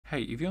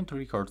Hey, if you want to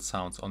record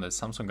sounds on the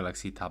Samsung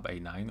Galaxy Tab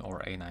A9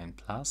 or A9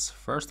 Plus,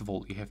 first of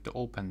all, you have to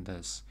open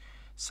this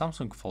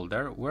Samsung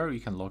folder where you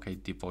can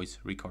locate the voice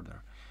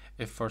recorder.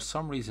 If for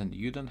some reason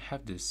you don't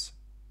have this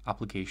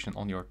application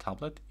on your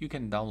tablet, you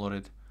can download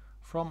it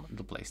from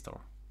the Play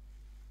Store.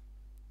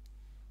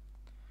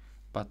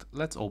 But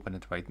let's open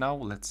it right now.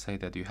 Let's say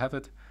that you have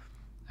it.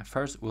 And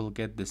first, we'll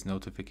get these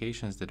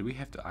notifications that we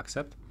have to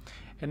accept.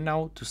 And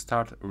now to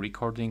start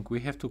recording,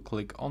 we have to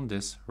click on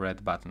this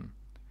red button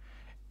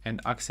and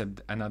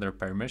accept another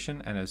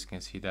permission, and as you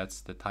can see,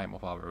 that's the time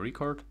of our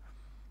record.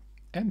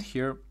 And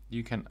here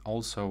you can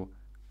also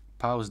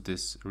pause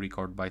this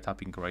record by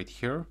tapping right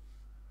here,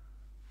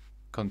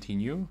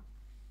 continue,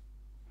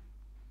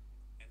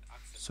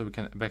 so we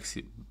can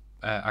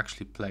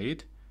actually play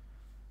it,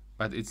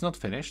 but it's not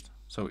finished,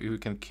 so you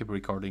can keep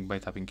recording by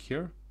tapping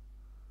here,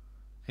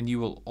 and you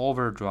will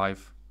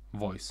overdrive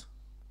voice.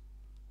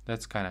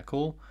 That's kind of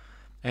cool.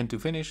 And to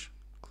finish,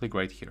 click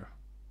right here.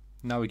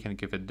 Now we can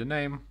give it the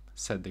name,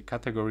 set the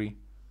category,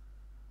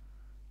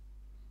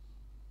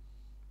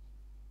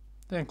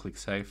 then click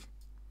save.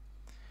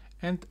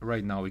 And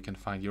right now we can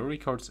find your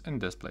records in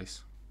this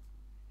place.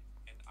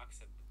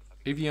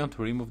 If you want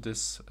to remove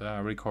this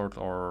record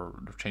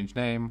or change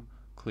name,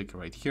 click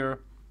right here,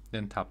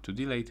 then tap to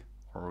delete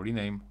or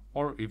rename,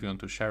 or if you want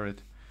to share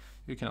it,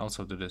 you can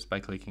also do this by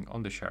clicking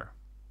on the share.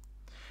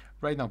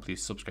 Right now,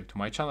 please subscribe to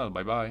my channel.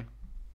 Bye bye.